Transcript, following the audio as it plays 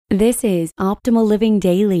This is Optimal Living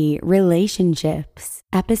Daily Relationships,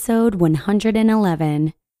 episode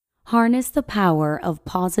 111, Harness the Power of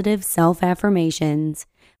Positive Self-Affirmations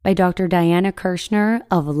by Dr. Diana Kirschner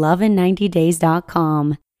of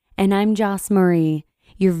loveinninetydays.com. And I'm Joss Marie,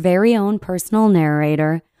 your very own personal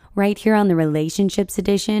narrator, right here on the Relationships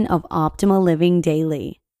edition of Optimal Living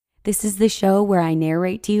Daily. This is the show where I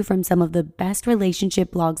narrate to you from some of the best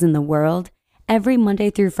relationship blogs in the world every Monday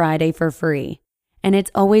through Friday for free. And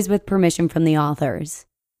it's always with permission from the authors.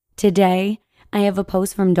 Today, I have a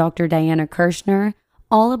post from Dr. Diana Kirschner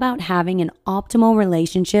all about having an optimal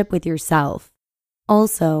relationship with yourself.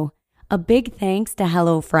 Also, a big thanks to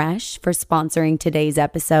HelloFresh for sponsoring today's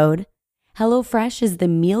episode. HelloFresh is the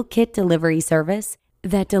meal kit delivery service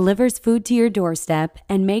that delivers food to your doorstep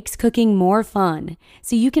and makes cooking more fun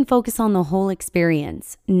so you can focus on the whole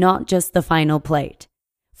experience, not just the final plate.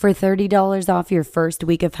 For $30 off your first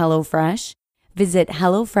week of HelloFresh, visit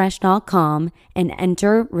HelloFresh.com and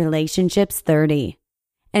enter Relationships30.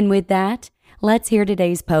 And with that, let's hear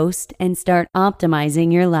today's post and start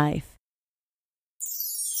optimizing your life.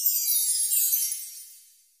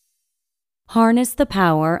 Harness the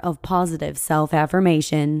Power of Positive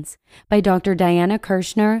Self-Affirmations by Dr. Diana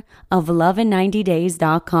Kirschner of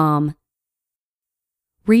loveinninetydays.com.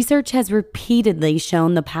 Research has repeatedly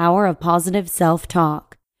shown the power of positive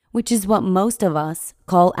self-talk, which is what most of us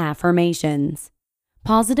call affirmations.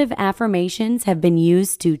 Positive affirmations have been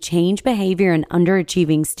used to change behavior in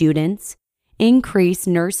underachieving students, increase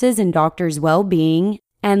nurses' and doctors' well-being,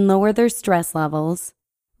 and lower their stress levels,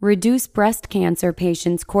 reduce breast cancer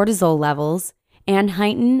patients' cortisol levels, and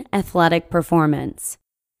heighten athletic performance.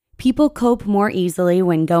 People cope more easily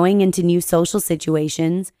when going into new social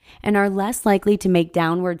situations and are less likely to make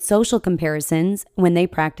downward social comparisons when they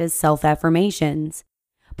practice self-affirmations.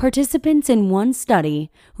 Participants in one study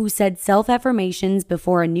who said self-affirmations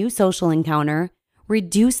before a new social encounter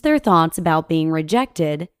reduced their thoughts about being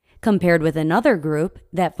rejected compared with another group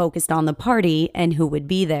that focused on the party and who would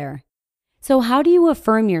be there. So how do you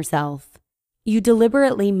affirm yourself? You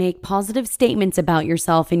deliberately make positive statements about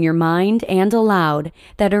yourself in your mind and aloud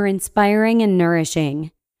that are inspiring and nourishing.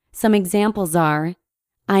 Some examples are,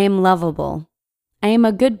 I am lovable. I am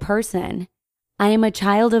a good person. I am a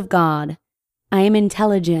child of God. I am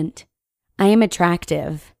intelligent. I am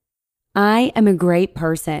attractive. I am a great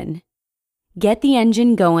person. Get the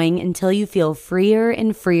engine going until you feel freer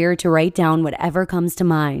and freer to write down whatever comes to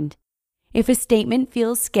mind. If a statement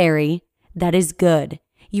feels scary, that is good.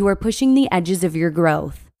 You are pushing the edges of your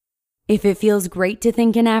growth. If it feels great to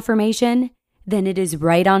think an affirmation, then it is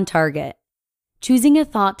right on target. Choosing a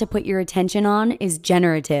thought to put your attention on is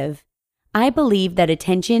generative. I believe that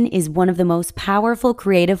attention is one of the most powerful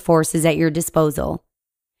creative forces at your disposal.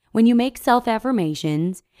 When you make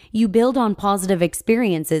self-affirmations, you build on positive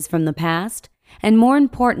experiences from the past, and more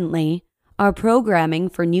importantly, are programming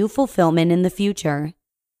for new fulfillment in the future.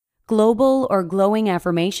 Global or glowing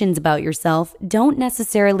affirmations about yourself don't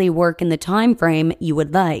necessarily work in the time frame you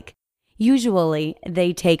would like. Usually,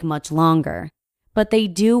 they take much longer. But they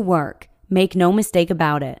do work, make no mistake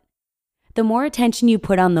about it. The more attention you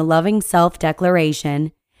put on the loving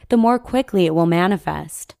self-declaration, the more quickly it will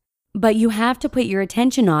manifest. But you have to put your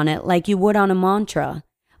attention on it like you would on a mantra,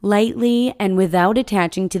 lightly and without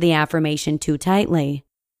attaching to the affirmation too tightly.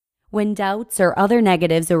 When doubts or other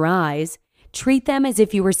negatives arise, treat them as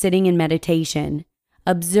if you were sitting in meditation.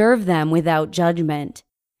 Observe them without judgment.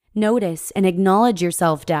 Notice and acknowledge your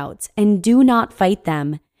self-doubts and do not fight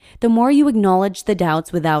them. The more you acknowledge the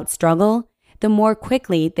doubts without struggle, the more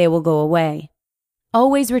quickly they will go away.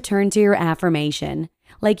 Always return to your affirmation,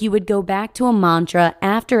 like you would go back to a mantra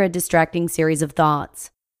after a distracting series of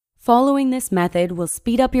thoughts. Following this method will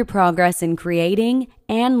speed up your progress in creating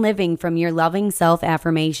and living from your loving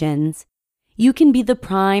self-affirmations. You can be the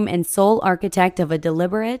prime and sole architect of a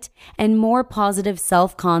deliberate and more positive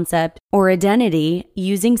self-concept or identity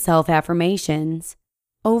using self-affirmations.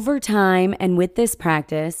 Over time and with this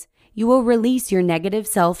practice, you will release your negative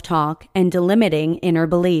self-talk and delimiting inner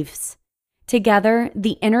beliefs. Together,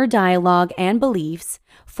 the inner dialogue and beliefs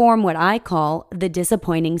form what I call the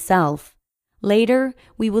disappointing self. Later,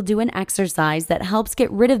 we will do an exercise that helps get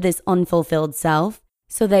rid of this unfulfilled self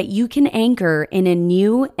so that you can anchor in a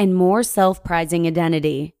new and more self-prizing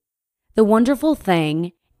identity. The wonderful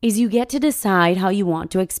thing is you get to decide how you want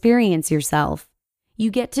to experience yourself.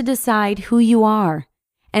 You get to decide who you are.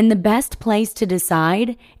 And the best place to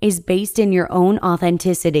decide is based in your own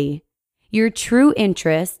authenticity. Your true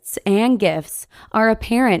interests and gifts are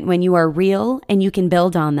apparent when you are real and you can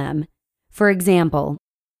build on them. For example,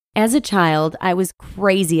 as a child, I was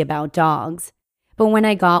crazy about dogs. But when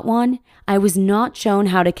I got one, I was not shown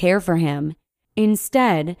how to care for him.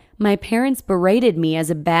 Instead, my parents berated me as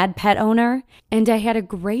a bad pet owner, and I had a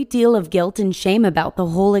great deal of guilt and shame about the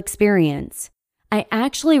whole experience. I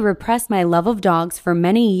actually repressed my love of dogs for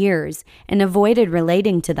many years and avoided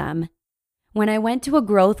relating to them. When I went to a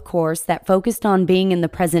growth course that focused on being in the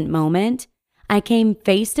present moment, I came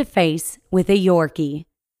face to face with a Yorkie.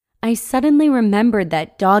 I suddenly remembered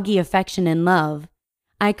that doggy affection and love.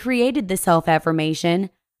 I created the self-affirmation,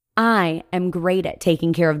 I am great at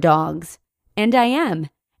taking care of dogs. And I am.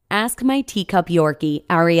 Ask my teacup Yorkie,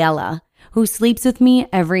 Ariella, who sleeps with me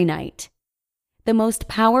every night. The most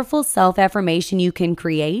powerful self-affirmation you can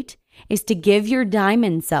create is to give your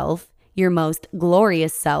diamond self, your most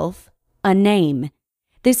glorious self, a name.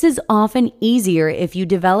 This is often easier if you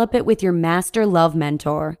develop it with your master love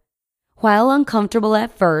mentor. While uncomfortable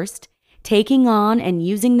at first, taking on and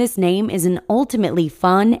using this name is an ultimately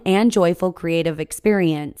fun and joyful creative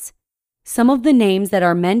experience. Some of the names that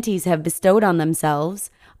our mentees have bestowed on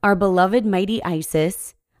themselves are Beloved Mighty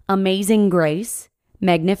Isis, Amazing Grace,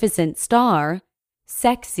 Magnificent Star,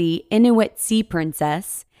 Sexy Inuit Sea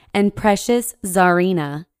Princess, and Precious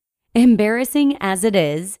Czarina. Embarrassing as it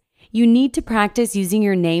is, you need to practice using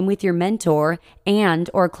your name with your mentor and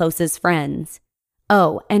or closest friends.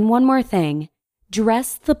 Oh, and one more thing.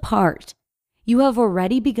 Dress the part. You have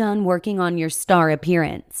already begun working on your star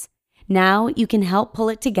appearance. Now you can help pull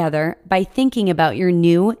it together by thinking about your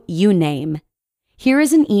new you name. Here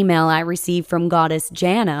is an email I received from Goddess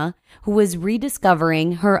Jana, who was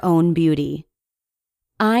rediscovering her own beauty.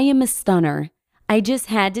 I am a stunner. I just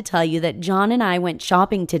had to tell you that John and I went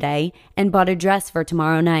shopping today and bought a dress for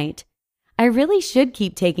tomorrow night. I really should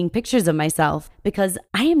keep taking pictures of myself because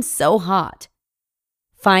I am so hot.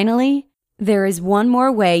 Finally, there is one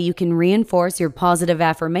more way you can reinforce your positive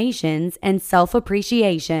affirmations and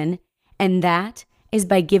self-appreciation, and that is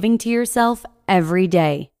by giving to yourself every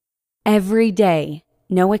day. Every day,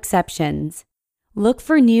 no exceptions. Look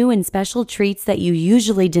for new and special treats that you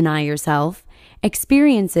usually deny yourself,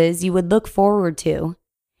 experiences you would look forward to.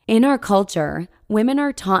 In our culture, women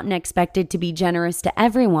are taught and expected to be generous to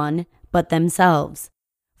everyone but themselves.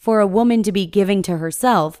 For a woman to be giving to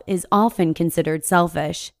herself is often considered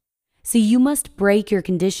selfish. So you must break your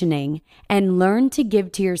conditioning and learn to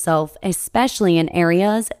give to yourself, especially in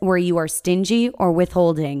areas where you are stingy or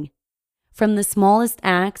withholding. From the smallest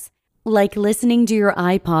acts, like listening to your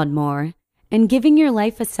iPod more and giving your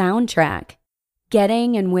life a soundtrack,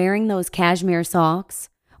 getting and wearing those cashmere socks,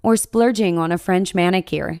 or splurging on a French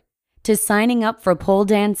manicure, to signing up for pole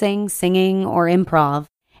dancing, singing, or improv,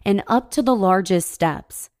 and up to the largest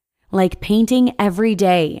steps, like painting every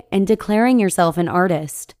day and declaring yourself an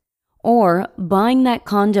artist, or buying that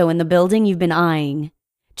condo in the building you've been eyeing.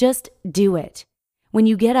 Just do it. When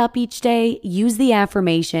you get up each day, use the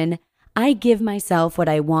affirmation, I give myself what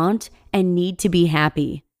I want and need to be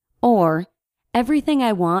happy, or everything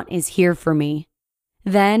I want is here for me.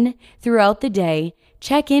 Then, throughout the day,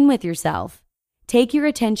 check in with yourself. Take your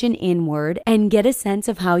attention inward and get a sense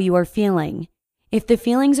of how you are feeling. If the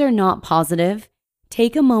feelings are not positive,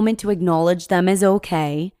 take a moment to acknowledge them as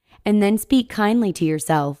okay, and then speak kindly to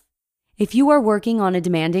yourself. If you are working on a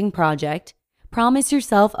demanding project, promise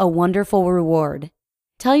yourself a wonderful reward.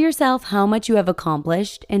 Tell yourself how much you have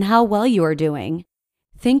accomplished and how well you are doing.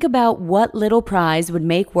 Think about what little prize would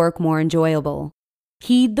make work more enjoyable.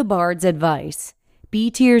 Heed the bard's advice.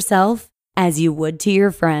 Be to yourself as you would to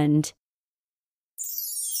your friend.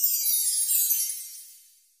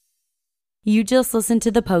 You just listened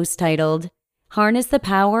to the post titled, Harness the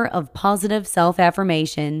Power of Positive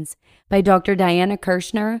Self-Affirmations by Dr. Diana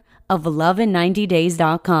Kirschner of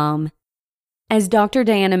LoveIn90days.com. As Dr.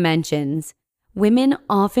 Diana mentions, women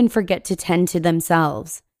often forget to tend to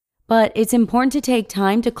themselves, but it's important to take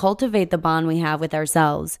time to cultivate the bond we have with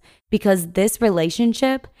ourselves because this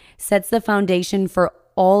relationship sets the foundation for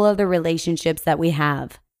all other relationships that we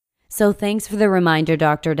have. So thanks for the reminder,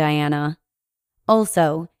 Dr. Diana.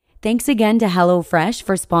 Also, thanks again to HelloFresh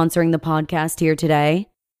for sponsoring the podcast here today.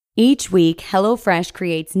 Each week, HelloFresh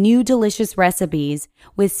creates new delicious recipes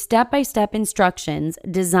with step-by-step instructions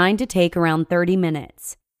designed to take around 30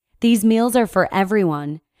 minutes. These meals are for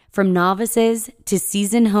everyone, from novices to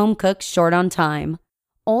seasoned home cooks short on time.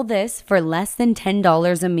 All this for less than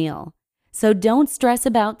 $10 a meal. So don't stress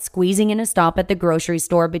about squeezing in a stop at the grocery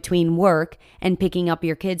store between work and picking up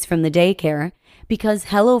your kids from the daycare, because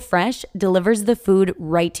HelloFresh delivers the food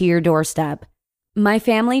right to your doorstep. My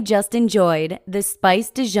family just enjoyed the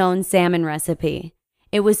spiced Dijon salmon recipe.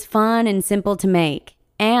 It was fun and simple to make,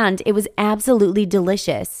 and it was absolutely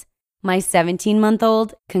delicious. My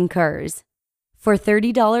 17-month-old concurs. For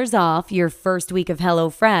 $30 off your first week of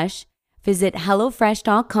HelloFresh, visit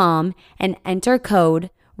HelloFresh.com and enter code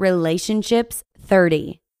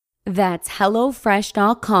RELATIONSHIPS30. That's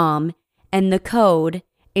HelloFresh.com and the code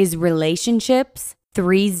is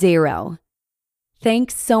RELATIONSHIPS30.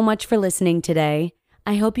 Thanks so much for listening today.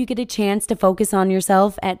 I hope you get a chance to focus on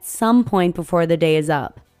yourself at some point before the day is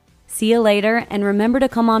up. See you later, and remember to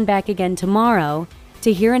come on back again tomorrow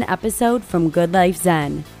to hear an episode from Good Life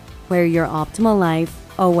Zen, where your optimal life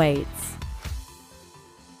awaits.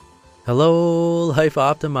 Hello, Life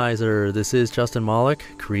Optimizer. This is Justin Malik,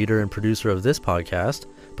 creator and producer of this podcast,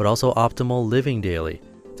 but also Optimal Living Daily,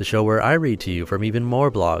 the show where I read to you from even more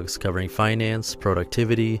blogs covering finance,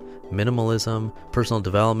 productivity, minimalism, personal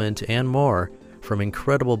development, and more from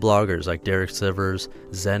incredible bloggers like Derek Sivers,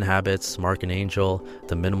 Zen Habits, Mark and Angel,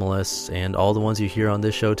 The Minimalists, and all the ones you hear on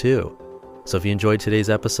this show too. So if you enjoyed today's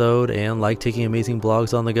episode and like taking amazing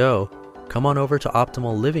blogs on the go, come on over to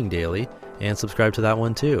Optimal Living Daily and subscribe to that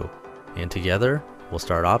one too. And together, we'll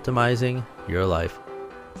start optimizing your life.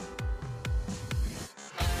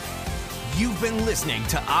 You've been listening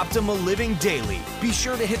to Optimal Living Daily. Be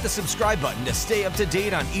sure to hit the subscribe button to stay up to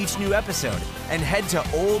date on each new episode, and head to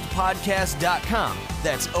oldpodcast.com.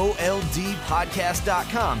 That's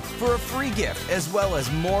OLDpodcast.com for a free gift, as well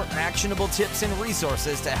as more actionable tips and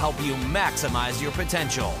resources to help you maximize your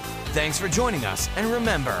potential. Thanks for joining us, and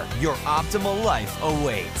remember, your optimal life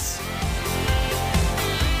awaits.